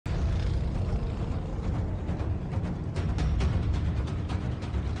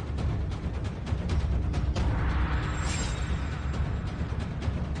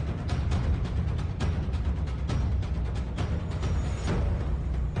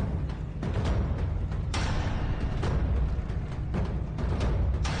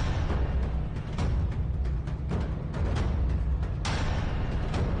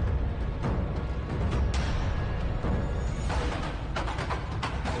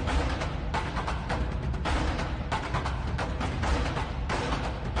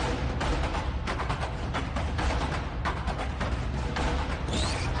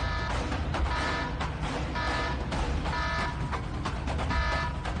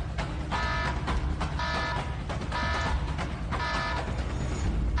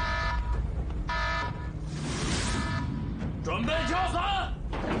准备敲伞。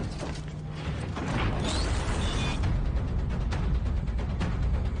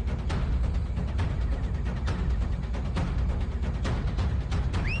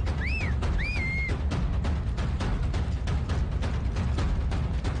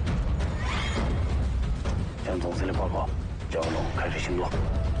向总司令报告，蛟龙开始行动。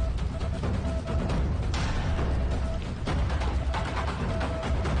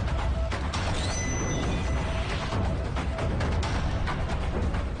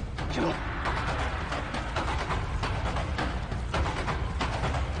 行动！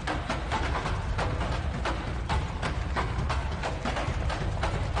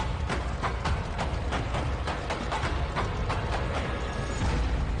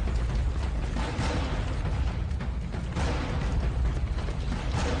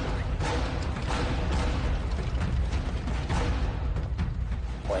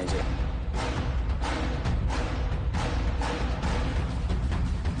换一件。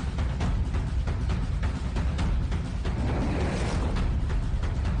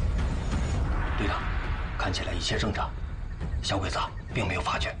 看起来一切正常，小鬼子并没有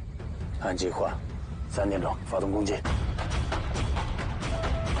发觉。按计划，3点钟发动攻击。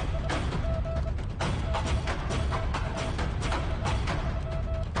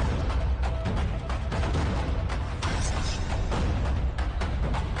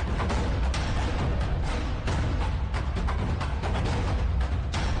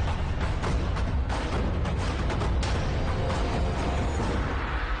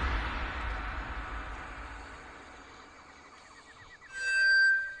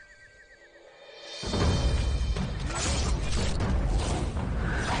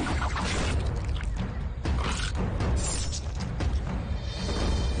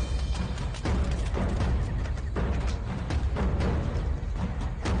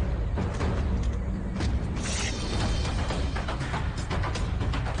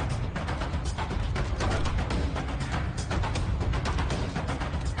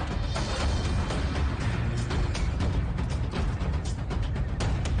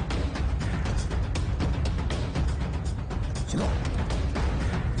行动！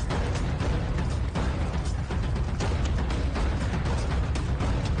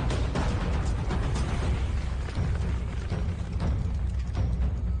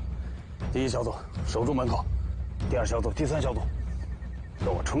第一小组守住门口，第2小组、第3小组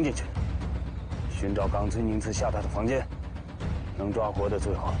跟我冲进去，寻找冈村宁次下榻的房间，能抓活的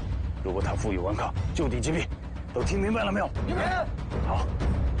最好。如果他负隅顽抗，就地击毙。都听明白了没有？明白。好，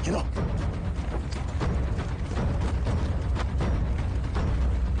行动！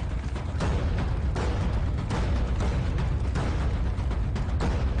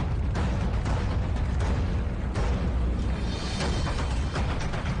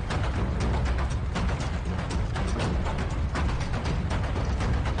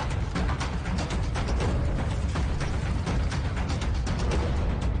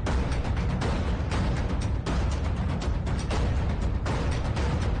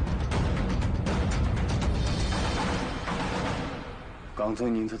 冈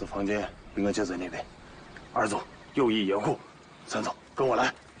村宁次的房间应该就在那边。2组右翼掩护，3组跟我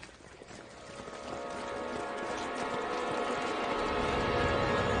来。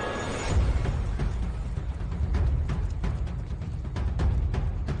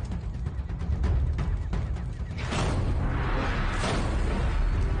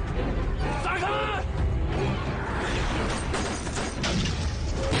散开！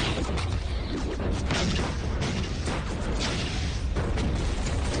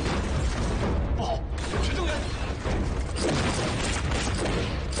不好，有群众员！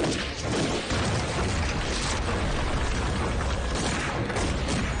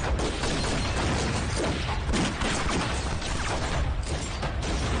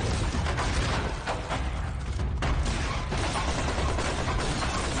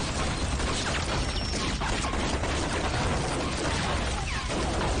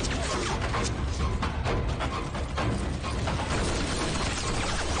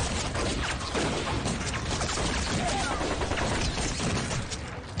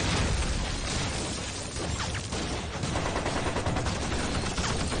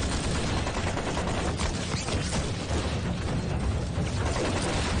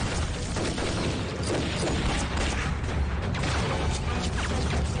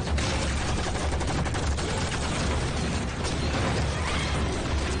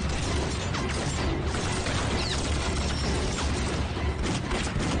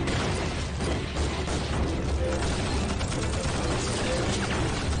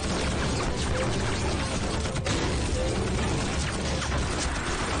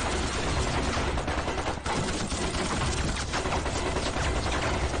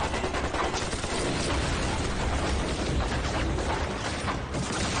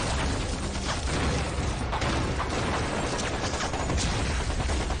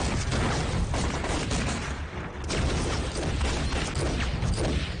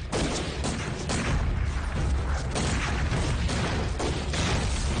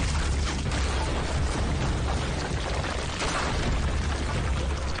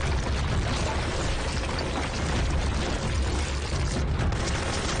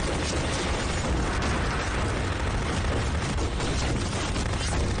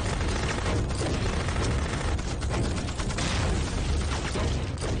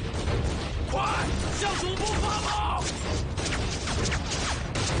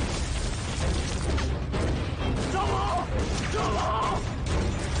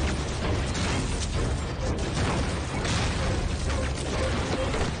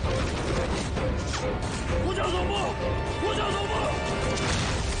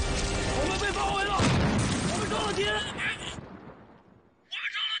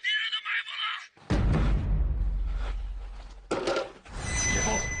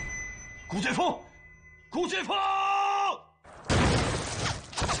顾追风，顾追风！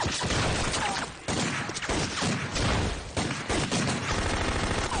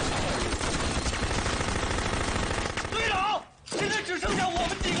队长，现在只剩下我们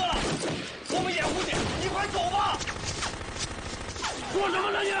几个了，我们掩护你，你快走吧！说什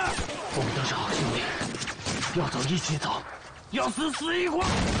么呢你？我们都是好兄弟，要走一起走，要死死一块！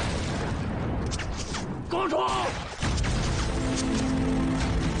高冲！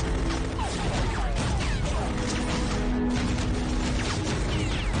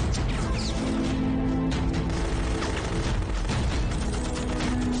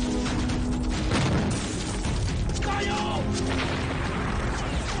加油！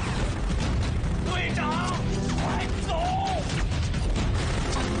队长，快走！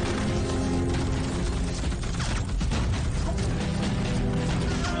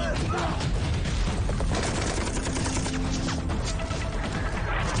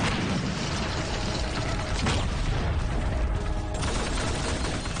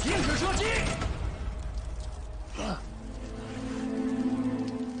停止射击！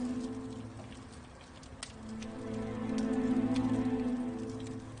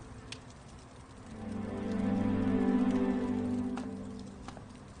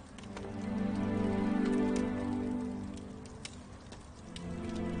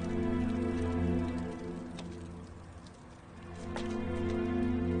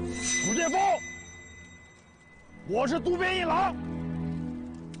古剑锋，我是渡边一郎。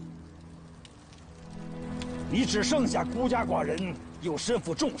你只剩下孤家寡人，又身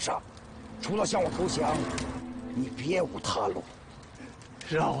负重伤，除了向我投降，你别无他路。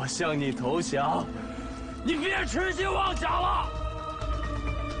让我向你投降，你别痴心妄想了。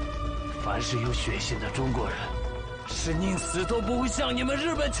凡是有血性的中国人，是宁死都不会向你们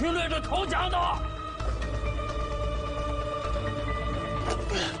日本侵略者投降的。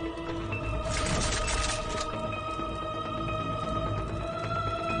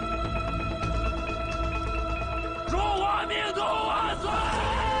中华民族万岁！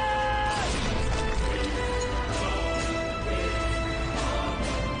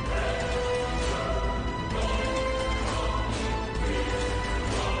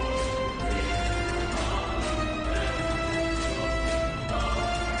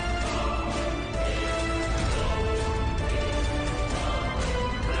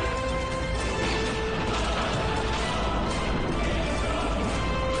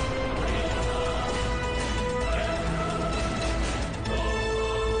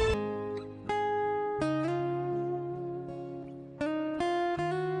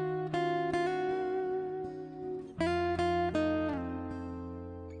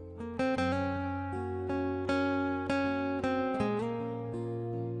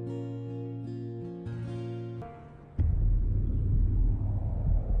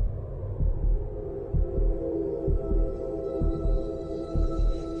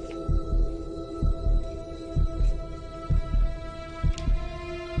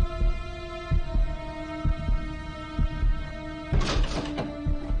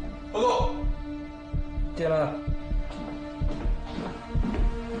报告，进来。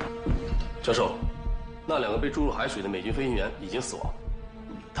教授，那2个被注入海水的美军飞行员已经死亡，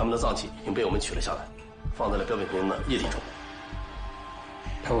他们的脏器已经被我们取了下来，放在了标本瓶的液体中。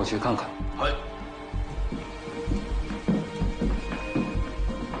派我去看看。嗨。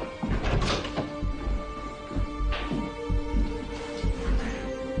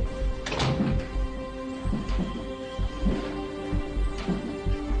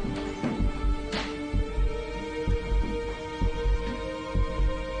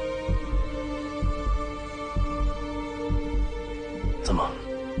怎么，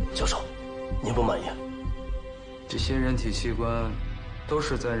教授，您不满意？这些人体器官都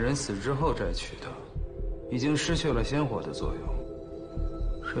是在人死之后摘取的，已经失去了鲜活的作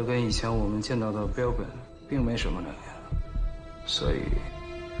用，这跟以前我们见到的标本并没什么两样。所以，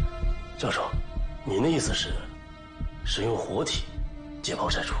教授，您的意思是，使用活体解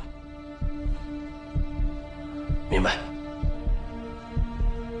剖摘除？明白。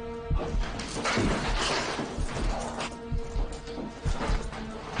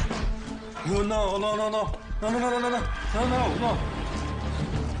No！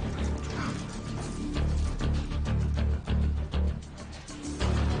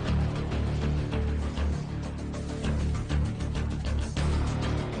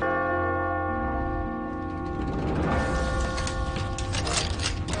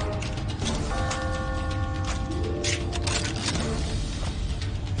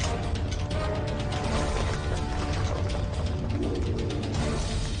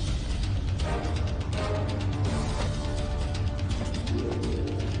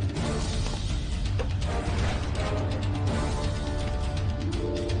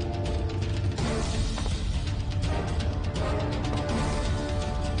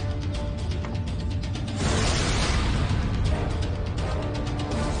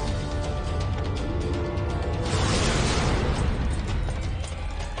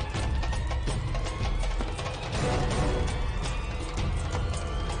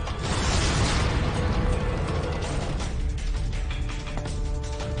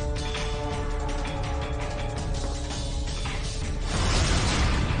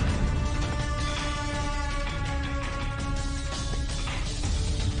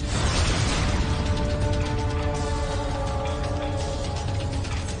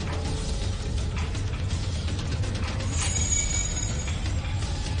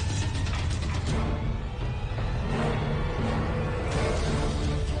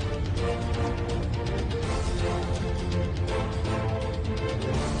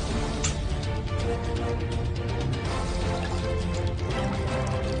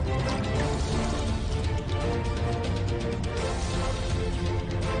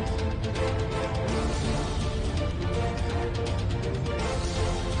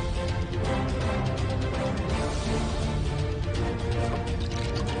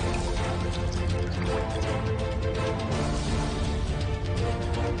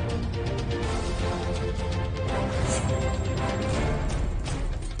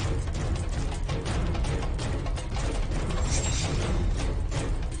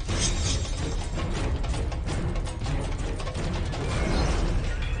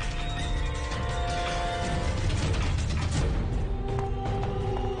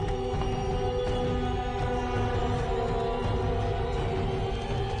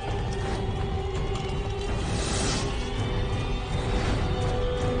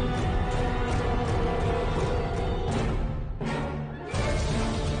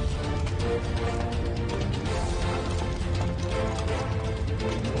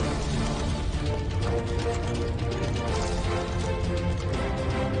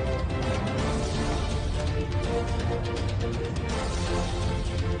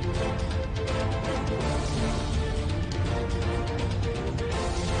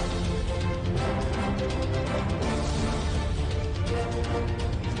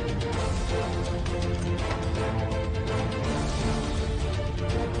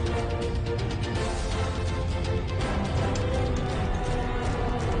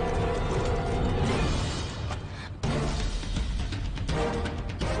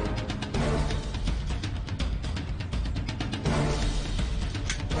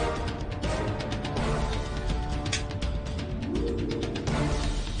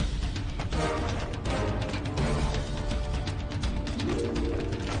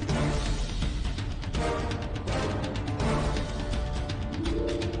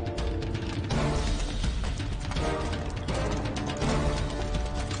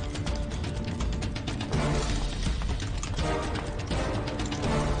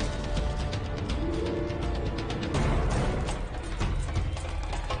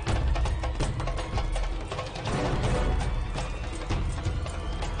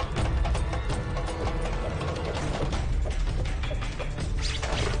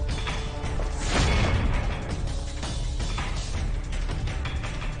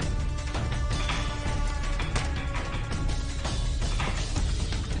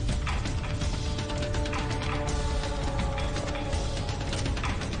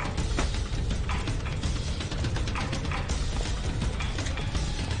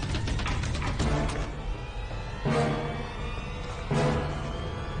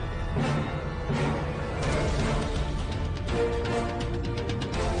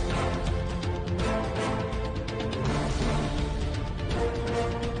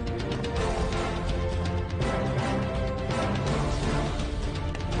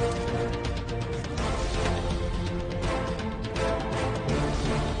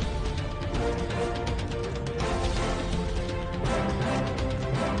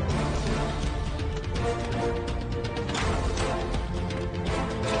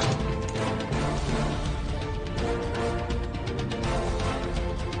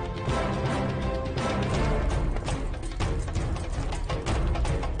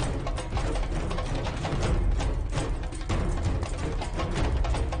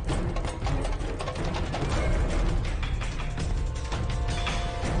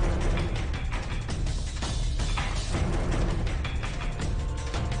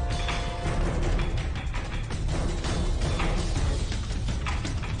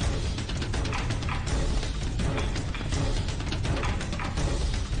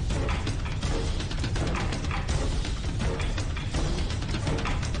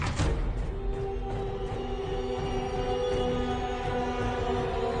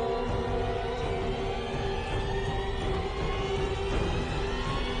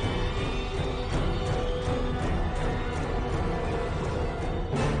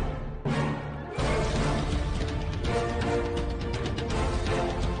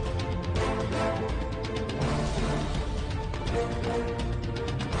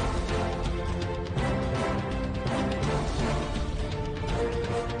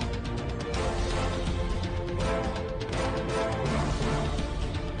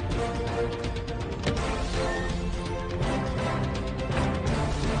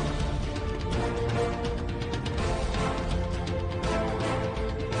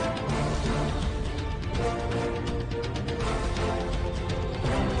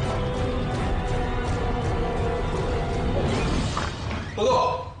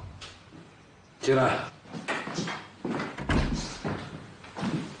进来。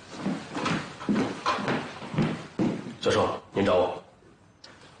教授，您找我。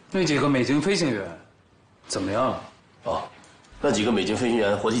那几个美军飞行员怎么样了？哦，那几个美军飞行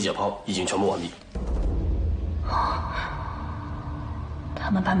员活体解剖已经全部完毕。他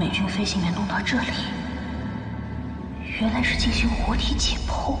们把美军飞行员弄到这里，原来是进行活体解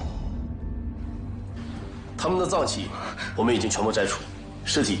剖。他们的脏器我们已经全部摘除，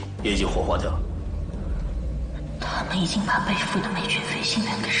尸体也已经火化掉了。他们已经把被俘的美军飞行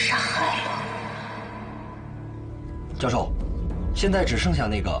员给杀害了。教授，现在只剩下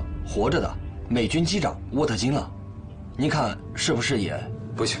那个活着的美军机长沃特金了，您看是不是也？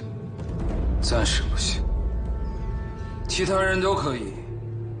不行，暂时不行。其他人都可以，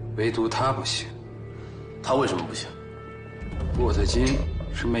唯独他不行。他为什么不行？沃特金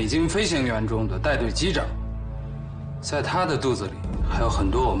是美军飞行员中的带队机长，在他的肚子里还有很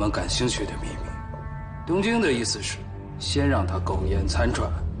多我们感兴趣的秘密。东京的意思是，先让他苟延残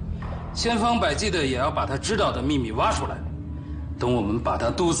喘，千方百计的也要把他知道的秘密挖出来。等我们把他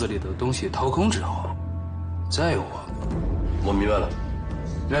肚子里的东西掏空之后，再有我明白了。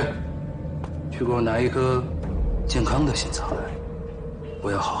来，去给我拿一颗健康的心脏来，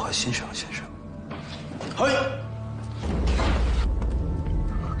我要好好欣赏欣赏。嘿，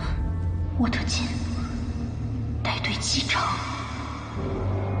沃特金，带队机长。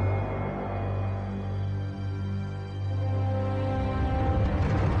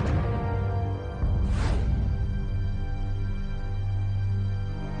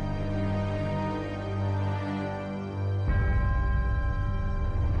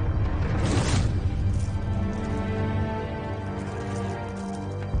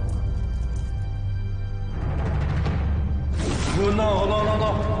No.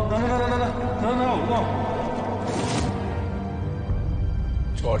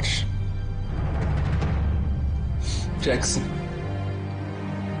 George. Jackson.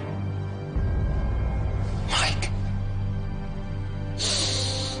 Mike.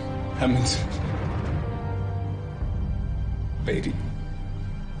 Hammond. Beatty.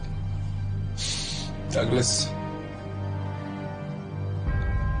 Douglas.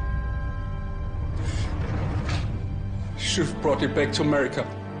 Should have brought it back to America.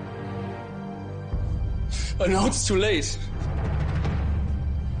 But now it's too late.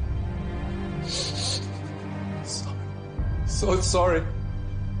 So sorry.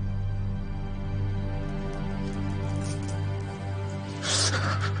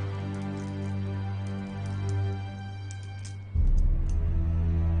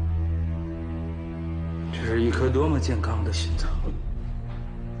 这是一颗多么健康的心脏！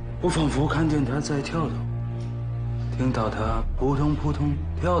我仿佛看见它在跳动，听到它扑通扑通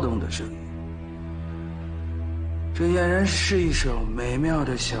跳动的声音。这俨然是一首美妙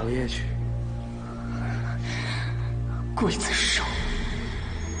的小夜曲。刽子手，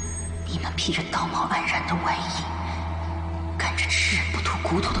你们披着道貌岸然的外衣，干着吃人不吐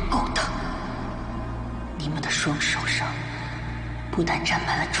骨头的勾当。你们的双手上不但沾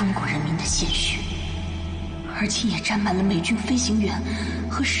满了中国人民的鲜血，而且也沾满了美军飞行员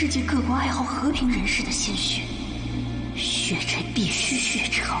和世界各国爱好和平人士的鲜血。血债必须血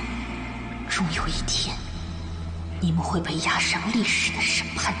偿，终有一天，你们会被押上历史的审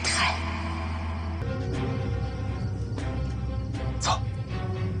判台。走。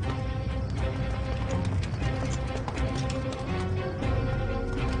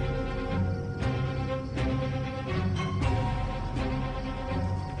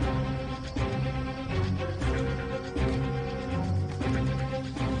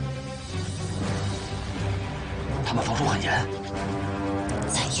他们防守很严，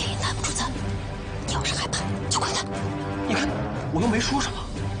再严也拦不住咱们。你要是害怕，就快点。你看，我又没说什么。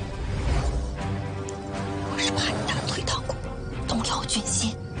我是怕你打退堂鼓，动摇军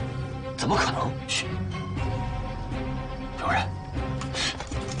心。怎么可能？嘘，有人，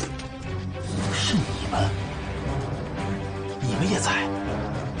是你们也在。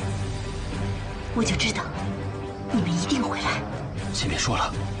我就知道，你们一定会来。先别说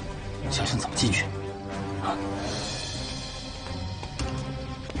了，想想怎么进去。啊。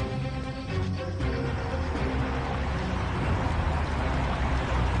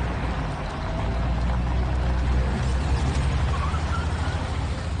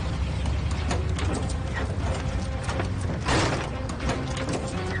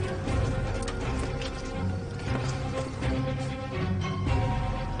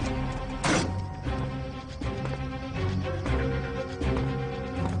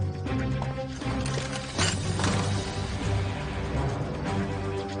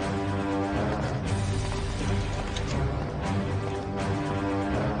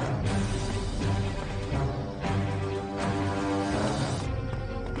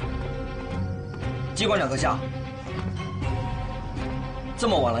机关长阁下，这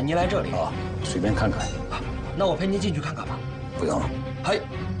么晚了，您来这里啊？随便看看。那我陪您进去看看吧。不用了。嘿。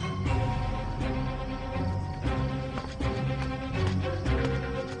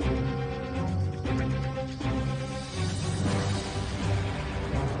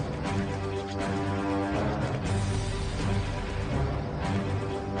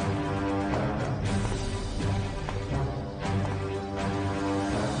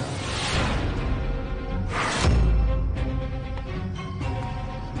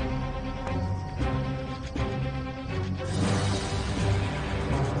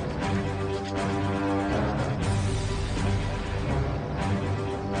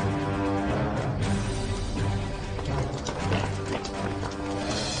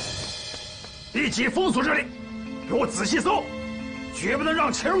 立即封锁这里，给我仔细搜，绝不能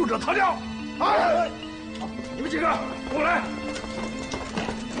让潜入者逃掉！哎，你们几个过来！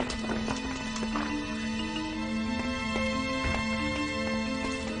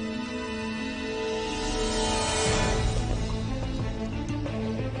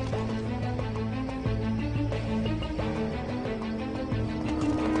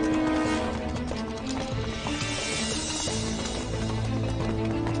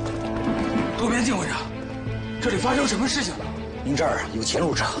渡边警卫长，这里发生什么事情了？您这儿有潜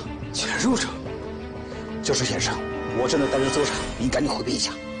入者。潜入者？教授先生，我正在担任搜查，您赶紧回避一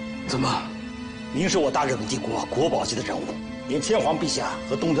下。怎么？您是我大日本帝国国宝级的人物，连天皇陛下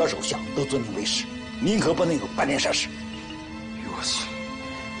和东条首相都尊您为师，您可不能有半点闪失。我去，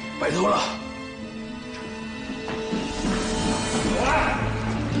拜托了。过来！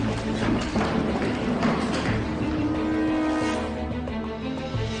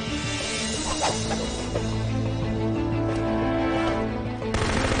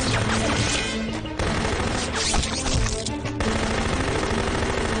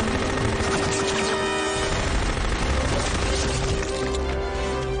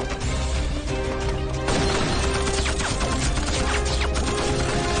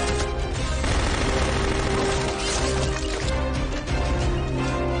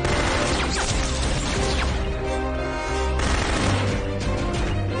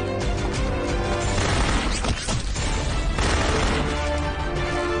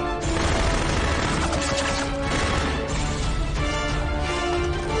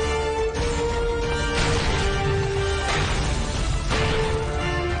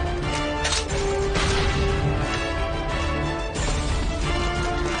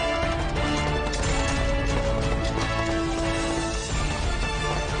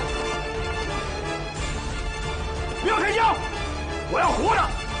 不要开枪！我要活着！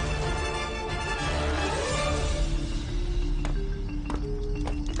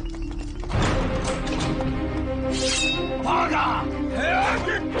放下！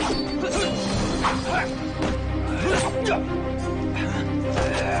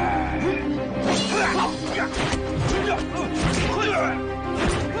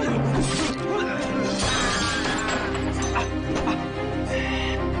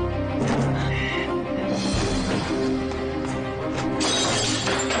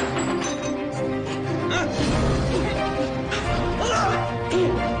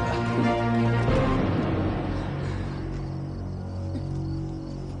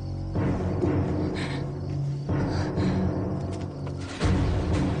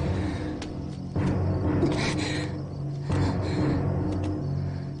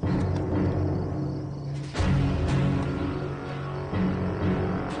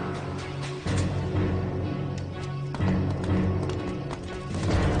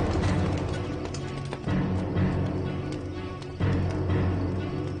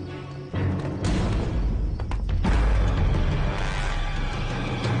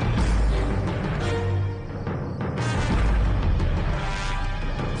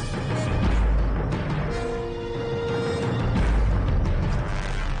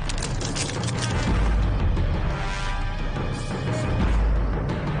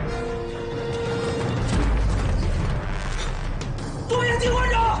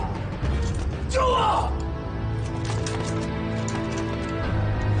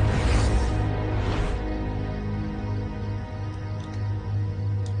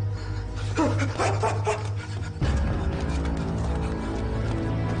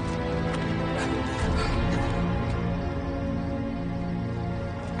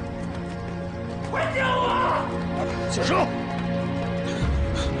小生，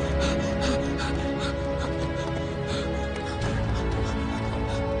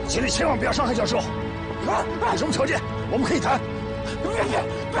请你千万不要伤害教授。有什么条件，我们可以谈。别！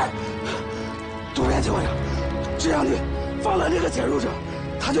渡边警卫长，只要你放了那个潜入者，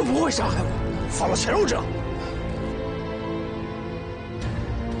他就不会伤害我。放了潜入者。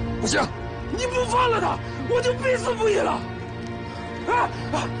不行，你不放了他，我就必死不义了。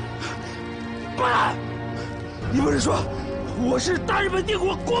不然，你不是说我是大日本帝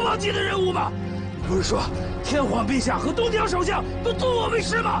国国宝级的人物吗？你不是说天皇陛下和东条首相都尊我为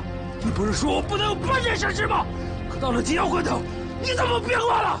师吗？你不是说我不能有半点闪失吗？可到了紧要关头，你怎么变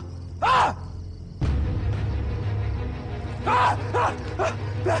化了？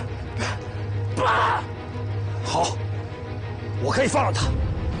好，我可以放了他，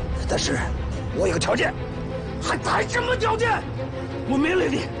但是我有个条件。还谈什么条件？我命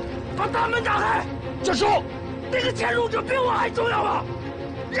令你把大门打开。教授，那个潜入者比我还重要吗？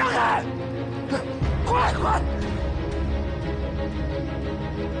让开！快！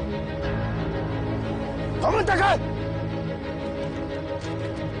把门打开！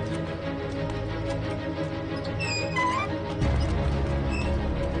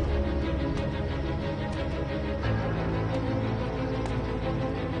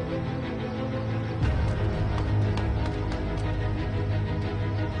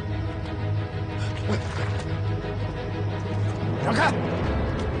让开！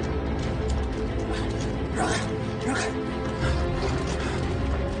让开！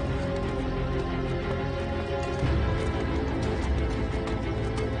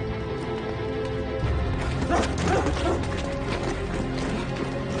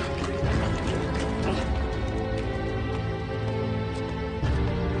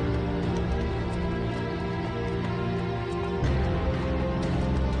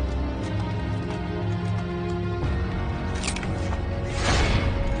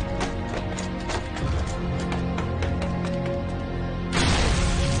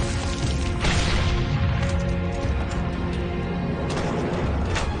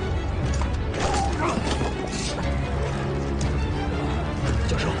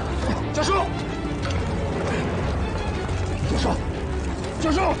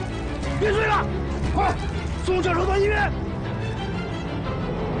教授，别睡了，快送教授到医院。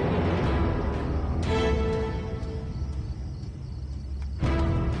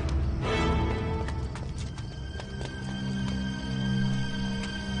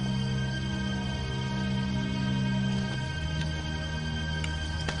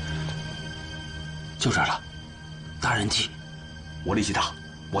就这儿了，大人梯，我力气大，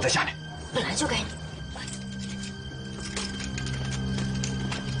我在下面。本来就该你。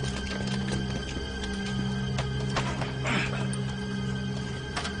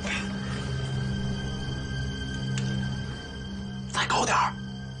再高点儿。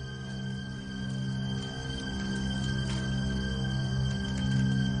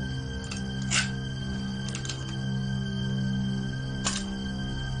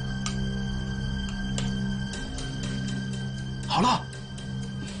好了，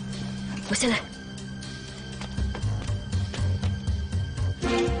我先来。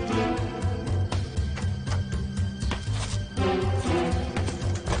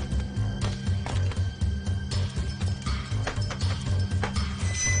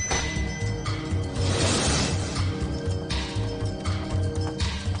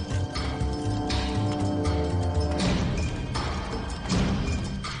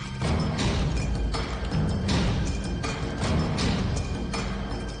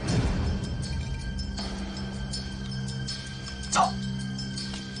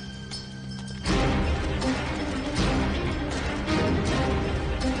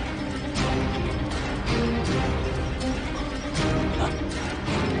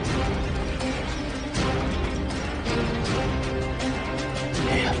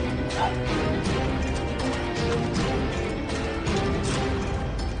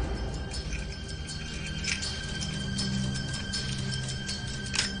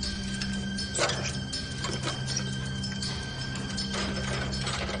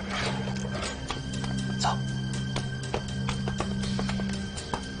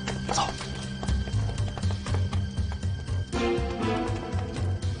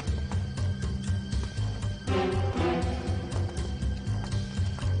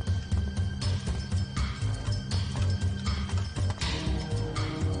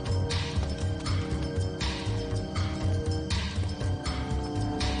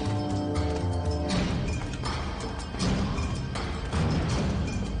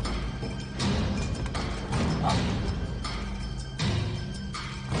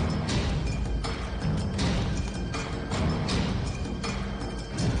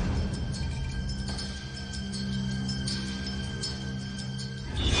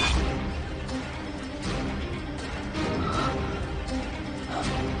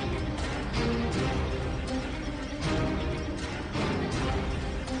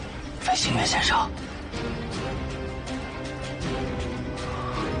在新月线上。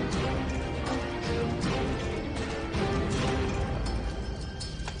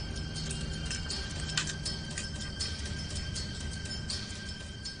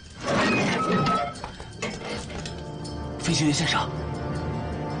飞行员线上。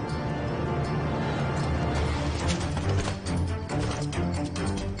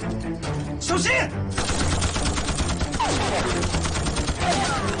 小心！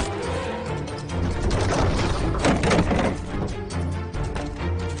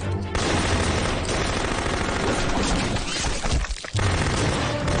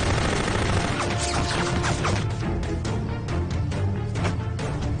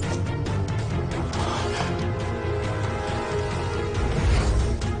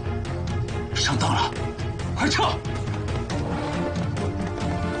上当了，快撤！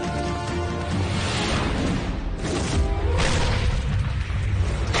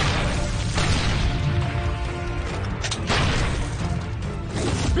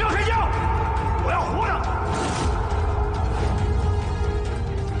 不要开枪！我要活着！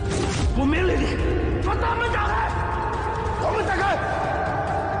我命令你把大门打开！把门打开！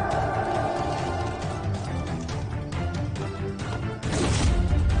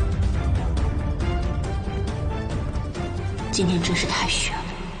今天真是太悬了，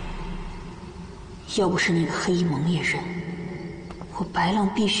要不是那个黑衣蒙面人，我白浪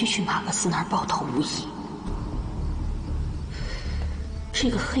必须去马克思那儿抱头无疑。 这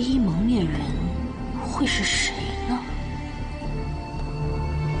个黑衣蒙面人会是谁呢？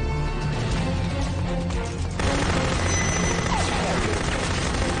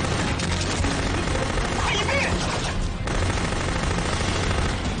快一变！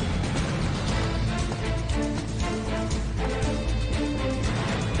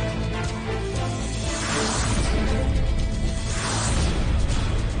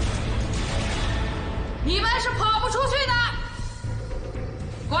你们是跑不出去的！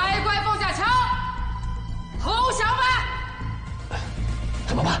 乖乖放下枪，投降吧！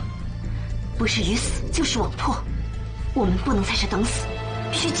怎么办？不是鱼死就是网破，我们不能在这等死，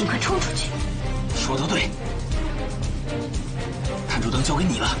必须尽快冲出去。说得对，探照灯交给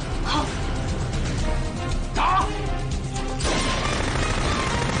你了。好，打！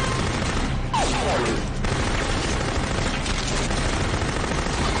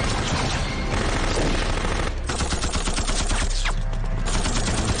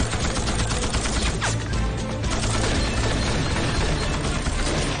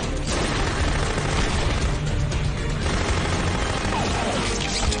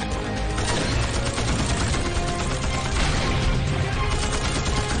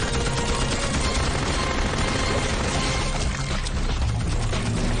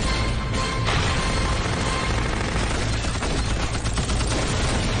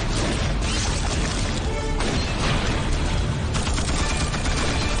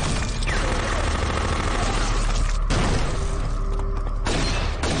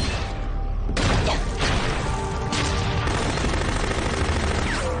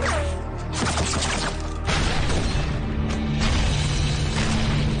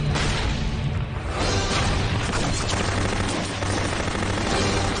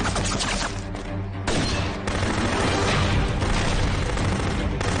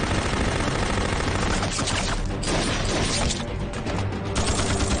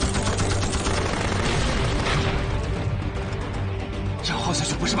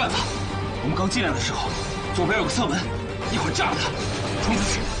刚进来的时候，左边有个侧门，一会儿炸了它，冲出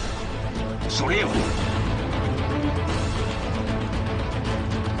去，手里有。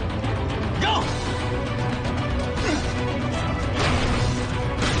让！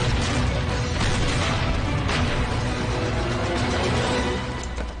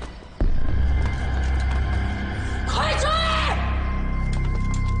快追！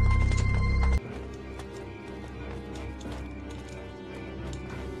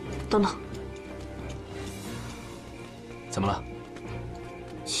等等。 怎么了？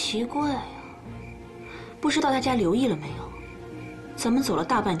奇怪呀，不知道大家留意了没有？咱们走了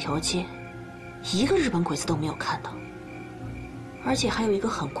大半条街，一个日本鬼子都没有看到，而且还有一个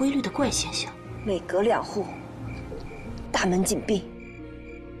很规律的怪现象：每隔2户，大门紧闭。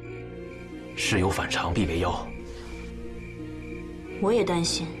事有反常，必为妖。我也担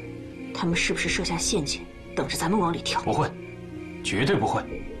心，他们是不是设下陷阱，等着咱们往里跳？不会，绝对不会。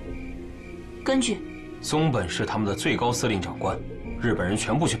根据。 松本是他们的最高司令长官，日本人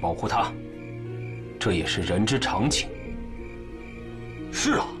全部去保护他，这也是人之常情。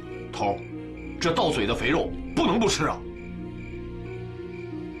是啊，头，这到嘴的肥肉不能不吃啊！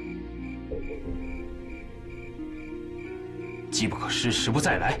机不可失，时不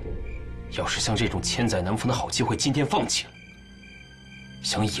再来，要是像这种千载难逢的好机会今天放弃了，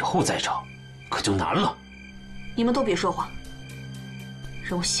想以后再找，可就难了。你们都别说话，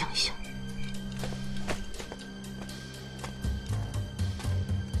让我想一想。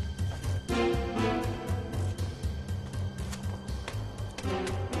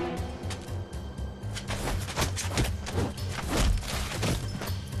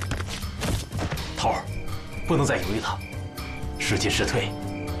头儿，不能再犹豫了，时进时退，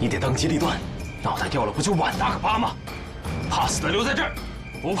你得当机立断，脑袋掉了不就碗大个疤吗？怕死的留在这儿，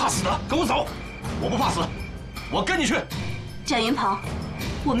不怕死的跟我走。我不怕死，我跟你去。贾云鹏，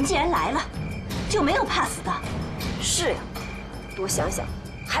我们既然来了，就没有怕死的。是呀，多想想，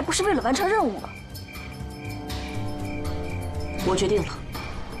还不是为了完成任务吗？我决定了，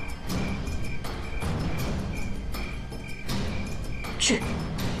去。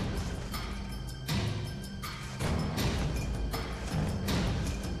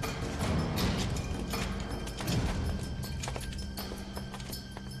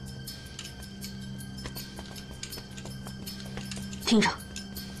听着，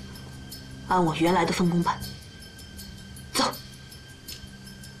按我原来的分工办。走。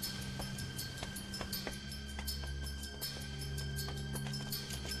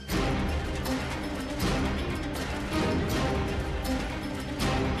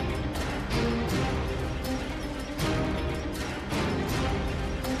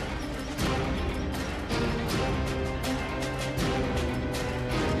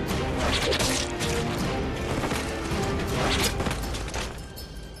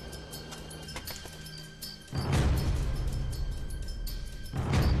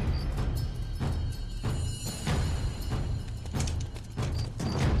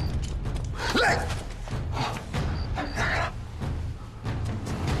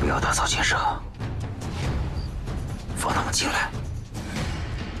不要打草惊蛇，放他们进来。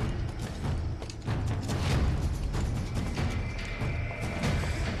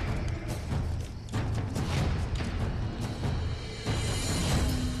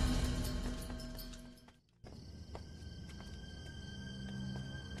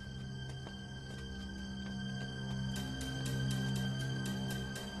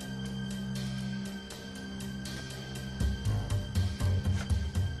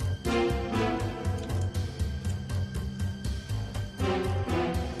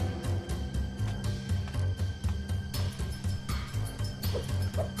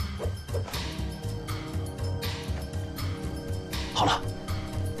好了，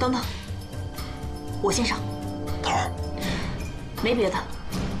等等，我先上。头儿，没别的，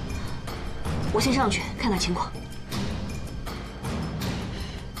我先上去看看情况。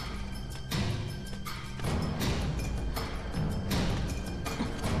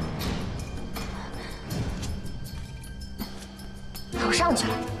我上去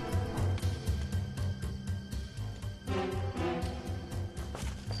了。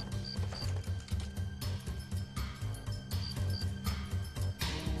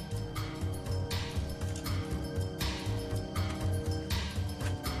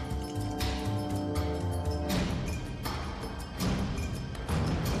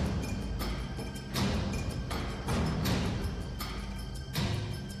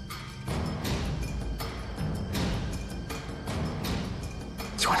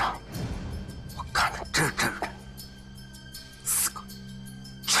机关长，我看得真真的，4个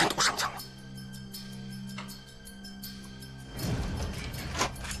全都上枪了。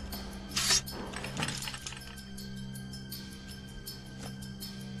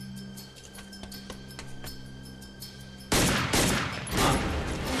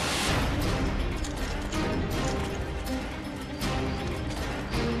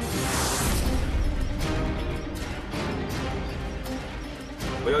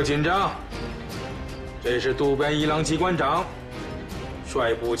不要紧张，这是渡边一郎机关长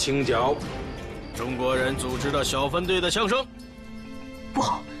率部清剿中国人组织的小分队的枪声。不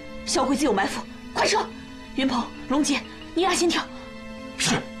好，小鬼子有埋伏，快撤！云鹏、龙杰，你俩先跳。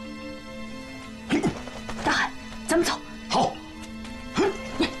是。大海，咱们走。好。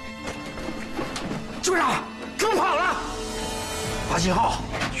机关长，他们跑了！发信号，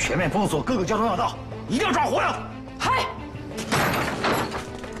全面封锁各个交通要道，一定要抓活了。嗨。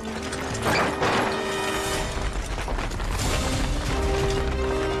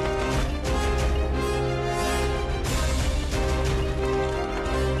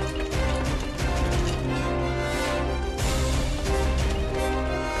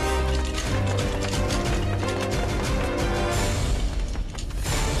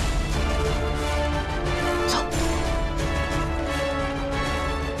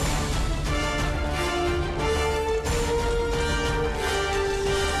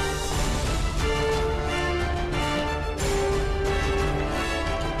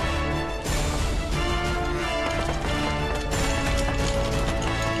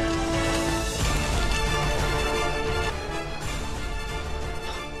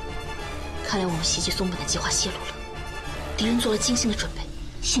看来我们袭击松本的计划泄露了，敌人做了精心的准备。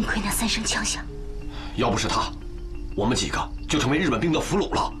幸亏那3声枪响，要不是他，我们几个就成为日本兵的俘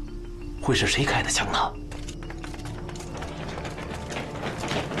虏了。会是谁开的枪呢？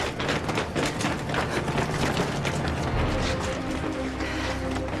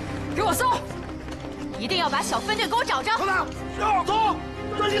给我搜！一定要把小分队给我找着！团长，走，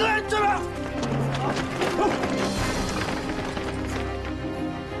专机队这边。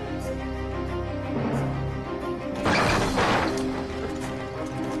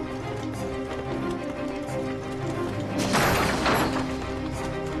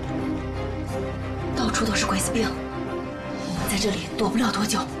到处都是鬼子兵，我们在这里躲不了多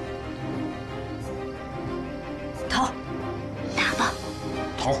久。头，打吧。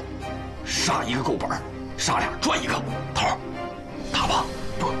头，杀一个够本，杀俩赚一个。头，打吧。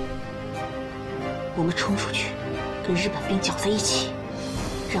不，我们冲出去，跟日本兵搅在一起，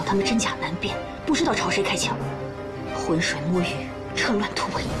让他们真假难辨，不知道朝谁开枪，浑水摸鱼，趁乱突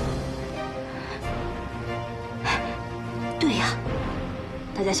围。对呀，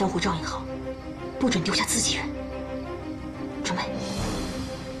大家相互照应好，不准丢下自己人。准备。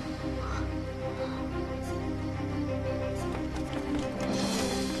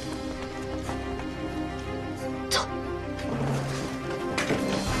走。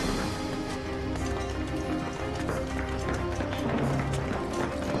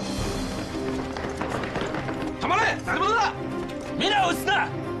他妈嘞，哪里不是？みんな落ちた。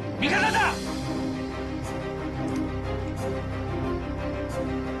味方だ。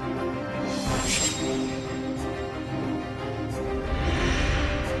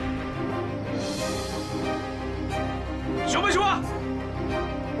正面は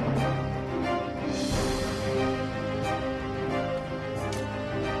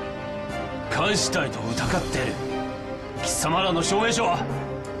監視隊と疑っている貴様らの証明書は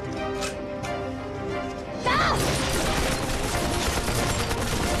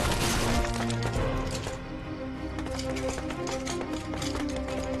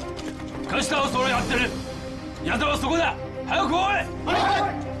監視隊はそれをやってる矢田はそこだ早く来い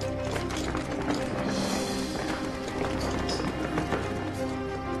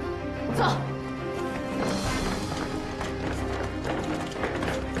走！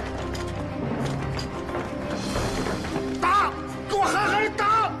打！给我狠狠地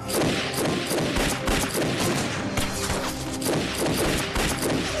打！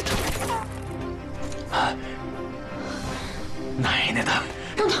奶奶的！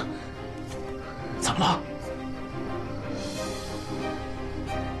让他！怎么了？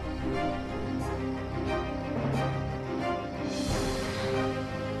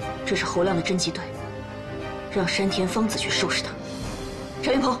这是侯亮的侦缉队，让山田芳子去收拾他。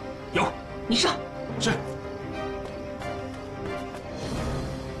柴云鹏，有，你上。是。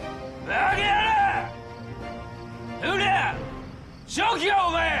来给人！兄弟，小气啊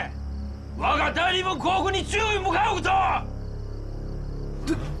我们！我が第二本航空に注意向かうぞ！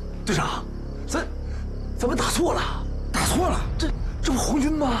队长，咱们打错了，打错了，这不红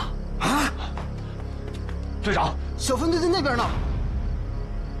军吗？啊！队长，小分队在那边呢。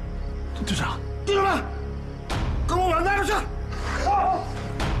队长，弟兄们，跟我往那边去！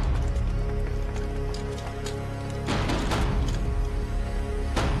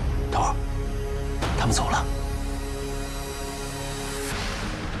头儿，他们走了。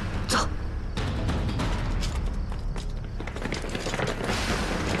走！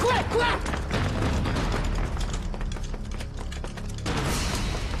快快！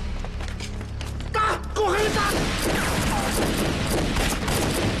打！给我狠狠打！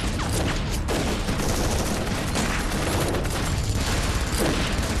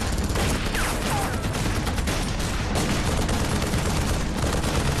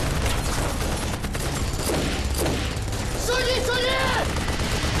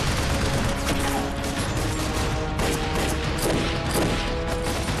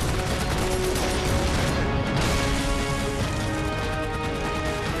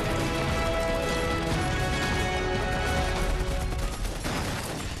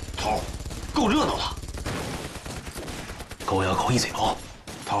够热闹了，狗咬狗一嘴包。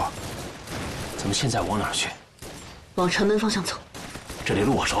头儿，咱们现在往哪儿去？往城门方向走。这里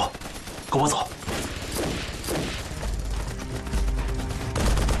路我熟，跟我走。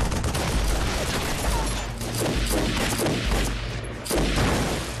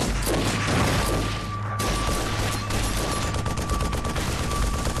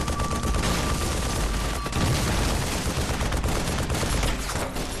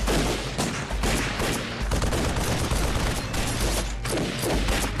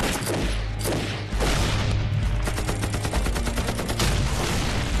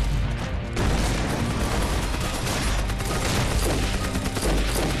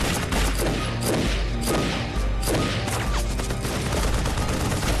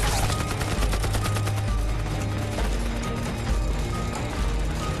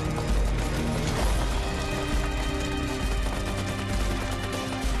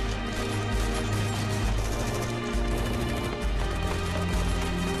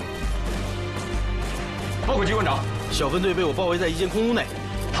报告机关长，小分队被我包围在一间空屋内，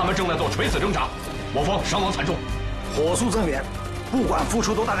他们正在做垂死挣扎，我方伤亡惨重，火速增援，不管付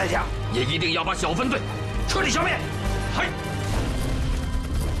出多大代价，也一定要把小分队彻底消灭。嗨！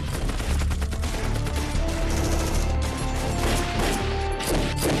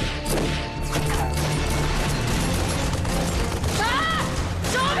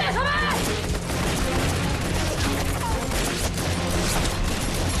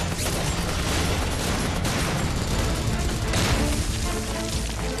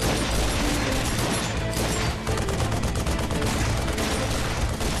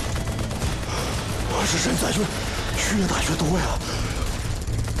这人在越打越多呀！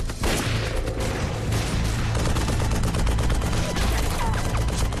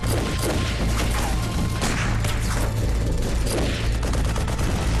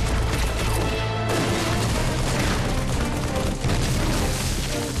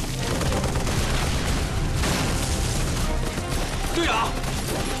队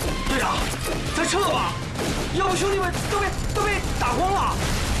长，咱撤吧，要不兄弟们都被打光了。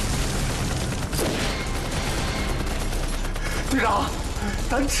队长，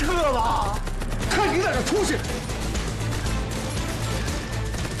咱撤吧，看你在这出息！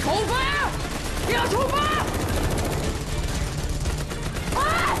出发！要出发！快！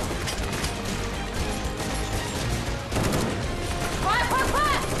快！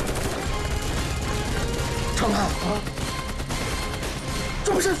长安啊，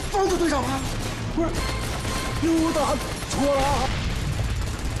这不是方子队长吗？不是，又打错了。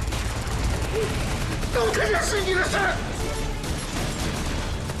刚才这是你的事。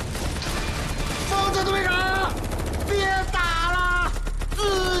方子队长，别打了，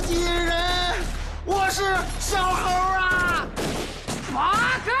自己人，我是小猴啊！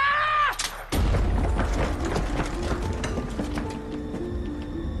马哥！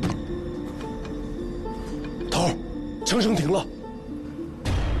头，枪声停了。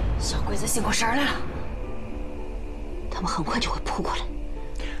小鬼子醒过神来了，他们很快就会扑过来。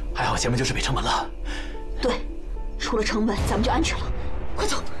还好前面就是北城门了。对，出了城门咱们就安全了。快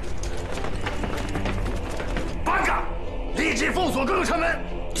走！八嘎！立即封锁各个城门，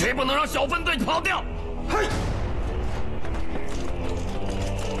绝不能让小分队跑掉。嘿！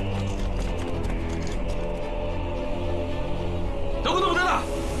都不得了！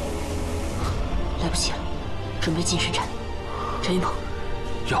来不及了，准备进深山。陈云鹏，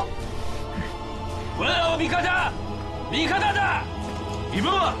有。我要味方だ！味方だ！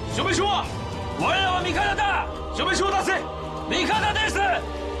今は証明書は我らは味方だ！証明書を出せ！味方です！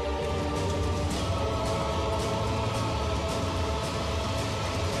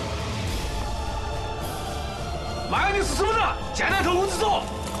前に進むな！じゃないと撃つぞ！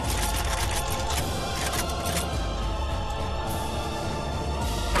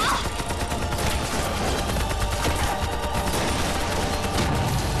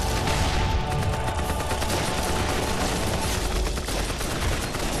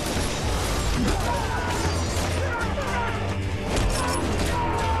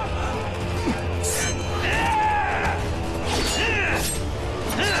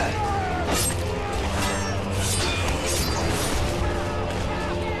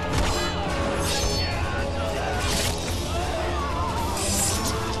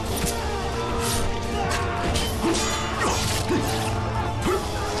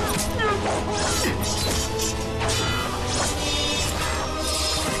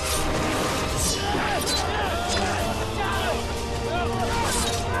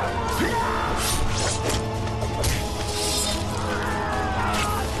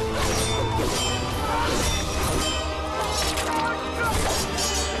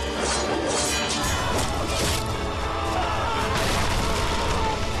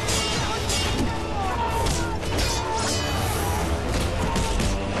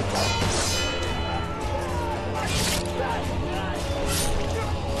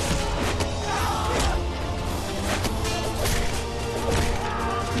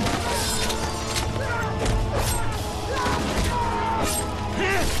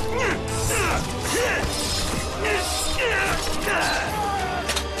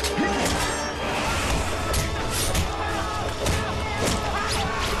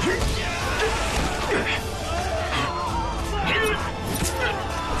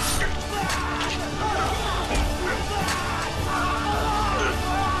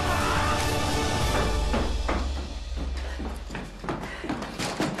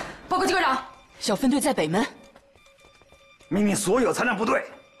小分队在北门，命令所有参战部队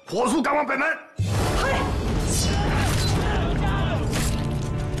火速赶往北门。嗨！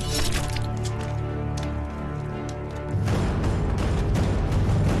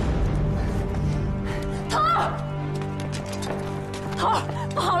头，头儿，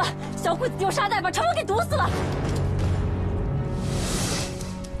不好了，小鬼子丢沙袋把城门给堵死了。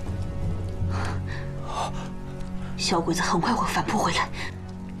小鬼子很快会反扑回来。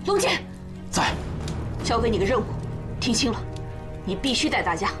龙剑在，交给你个任务，听清了，你必须带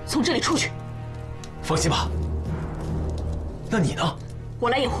大家从这里出去。放心吧。那你呢？我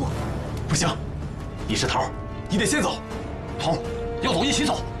来掩护。不行，你是头儿，你得先走。头儿，要走一起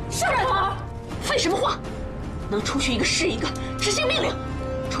走。是头儿。废什么话？能出去一个是一个，执行命令。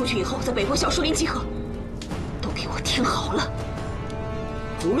出去以后在北坡小树林集合。都给我听好了，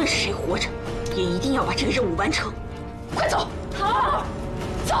无论是谁活着，也一定要把这个任务完成。快走！好，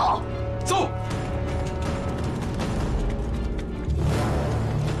走，走。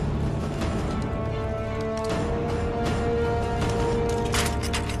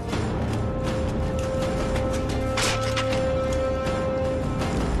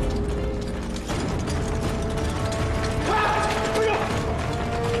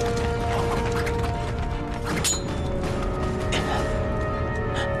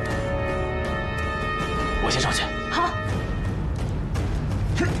我先上去。好。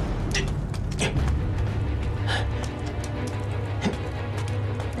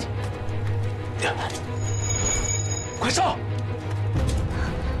快上！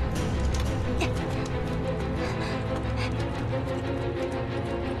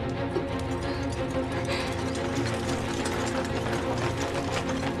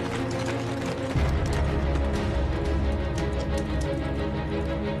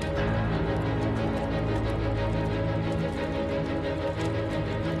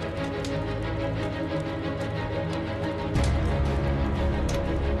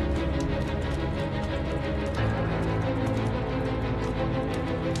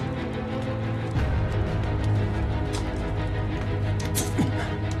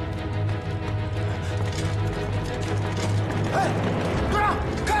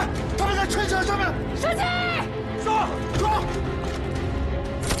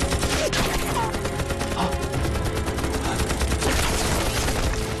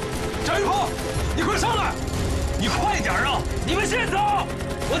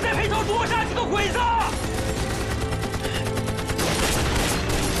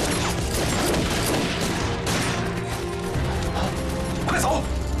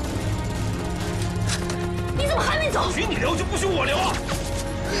许你留就不许我留啊！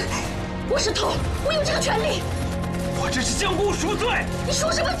我是头，我有这个权利。我这是将功赎罪。你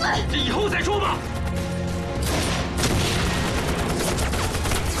赎什么罪？这以后再说吧。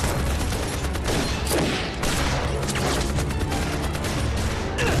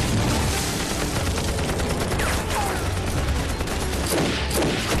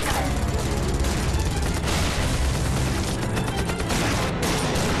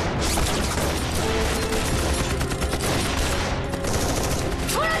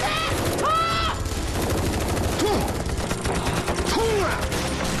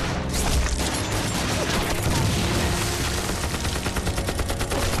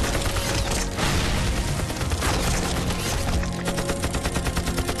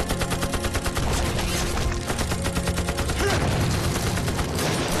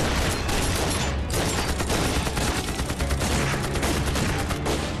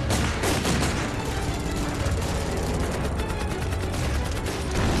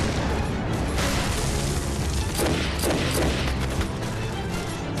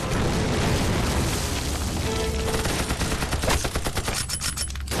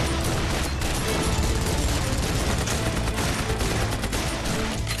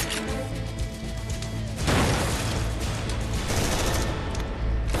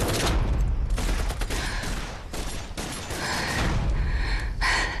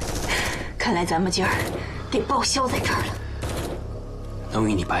看来咱们今儿得报销在这儿了。能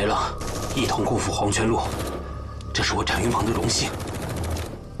与你白浪一同共赴黄泉路，这是我展云坊的荣幸。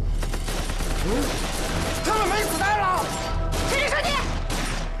他们没子弹了！谁射击？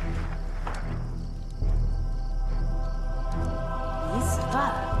没子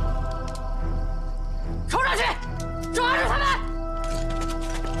弹，冲上去，抓住他们！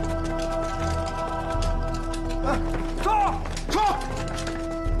冲！冲！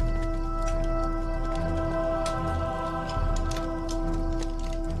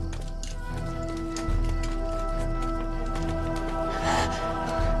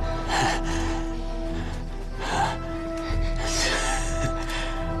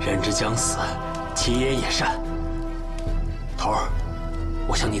人之将死，其言也善。头儿，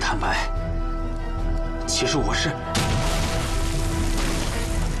我向你坦白，其实我是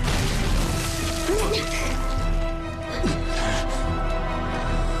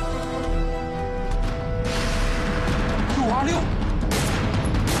……626。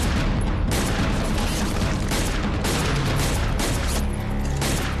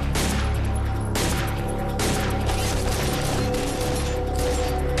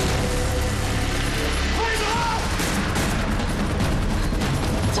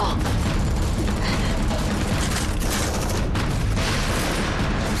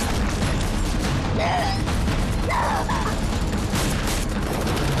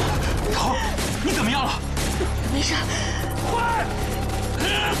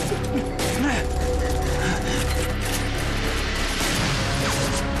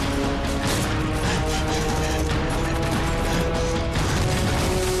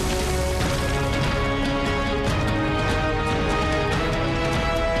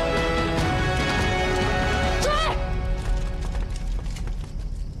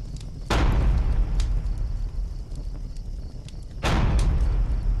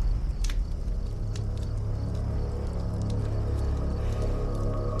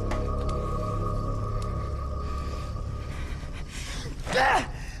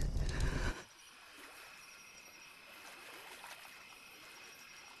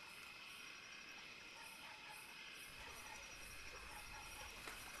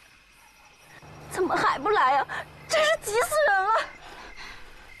怎么还不来呀？真是急死人了！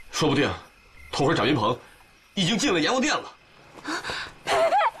说不定，头回找云鹏已经进了阎王殿了。呸！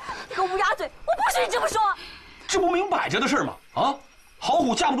你个乌鸦嘴，我不许你这么说！这不明摆着的事吗？啊，好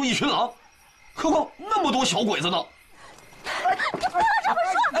虎架不住一群狼，何况那么多小鬼子呢？你不要这么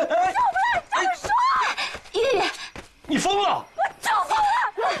说！你就不要这么说！月月，你疯了！我就疯了！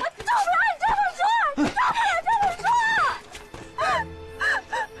我就不让你这么说！就不能这么说！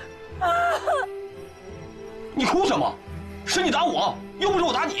你哭什么？是你打我，又不是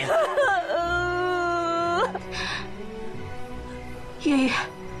我打你。月月，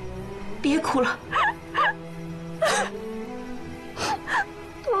别哭了。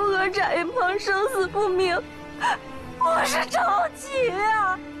我和翟云鹏生死不明，我是着急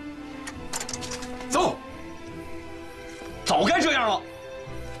啊！走，早该这样了。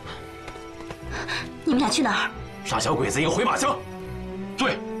你们俩去哪儿？杀小鬼子一个回马枪。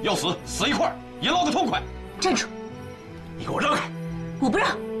对，要死死一块儿，也捞个痛快。站住！你给我让开！我不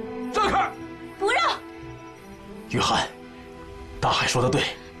让！让开！不让！约翰，大海说的对，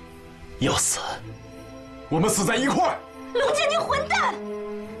要死，我们死在一块儿。龙姐，你混蛋！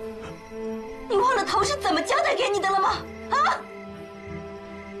你忘了头是怎么交代给你的了吗？啊！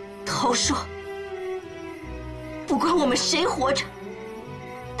头说，不管我们谁活着，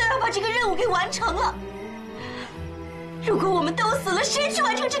都要把这个任务给完成了。如果我们都死了，谁去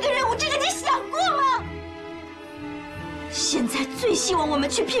完成这个任务？这个你想过吗？现在最希望我们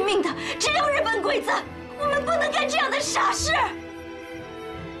去拼命的只有日本鬼子，我们不能干这样的傻事。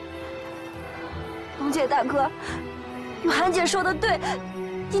龙姐大哥，雨涵姐说的对，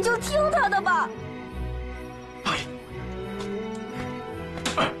你就听她的吧。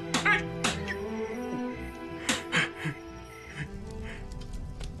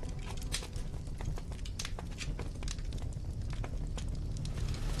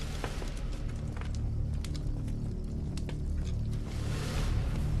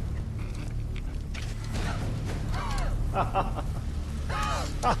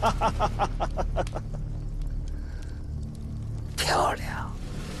漂亮，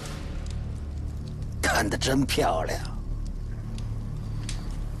看得真漂亮。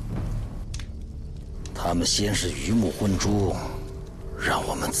他们先是鱼目混珠，让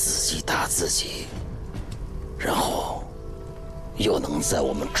我们自己打自己，然后又能在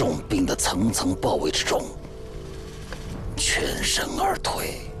我们重兵的层层包围之中全身而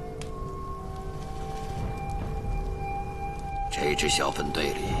退。这支小分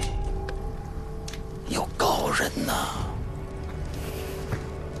队里有高人呐。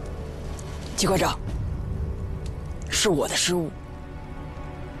机关长，是我的失误，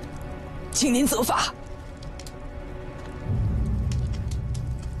请您责罚。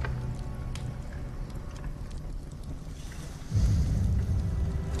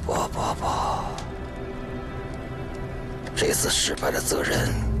不，这次失败的责任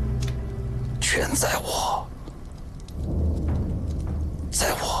全在我。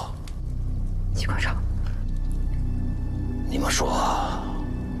机关长，你们说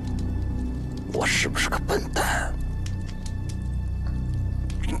我是不是个笨蛋？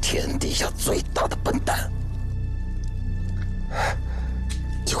天底下最大的笨蛋。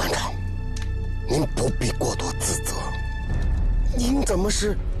机关长，您不必过多自责。您怎么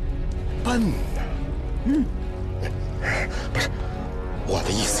是笨呢？不是，我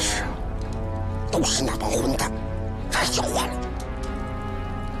的意思是，都是那帮混蛋太狡猾了。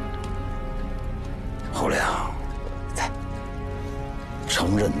侯亮，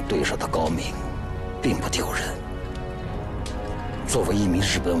承认对手的高明，并不丢人。作为一名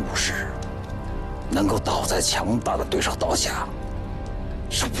日本武士，能够倒在强大的对手刀下，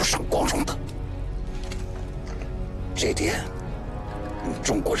是无上光荣的。这点，你们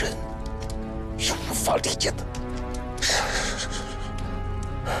中国人是无法理解的。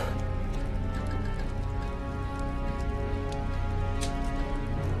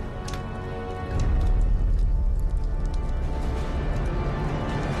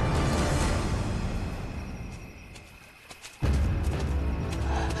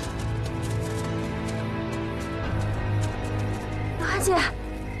姐，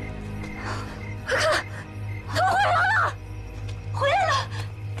快看，他们回来了！回来了！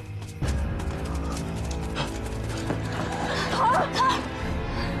桃儿，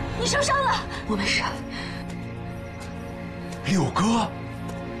你受伤了？我没事。六哥，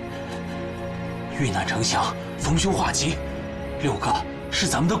遇难成祥，逢凶化吉，六哥是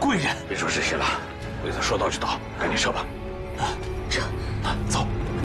咱们的贵人。别说这些了，鬼子说到就到，赶紧撤吧。这……走。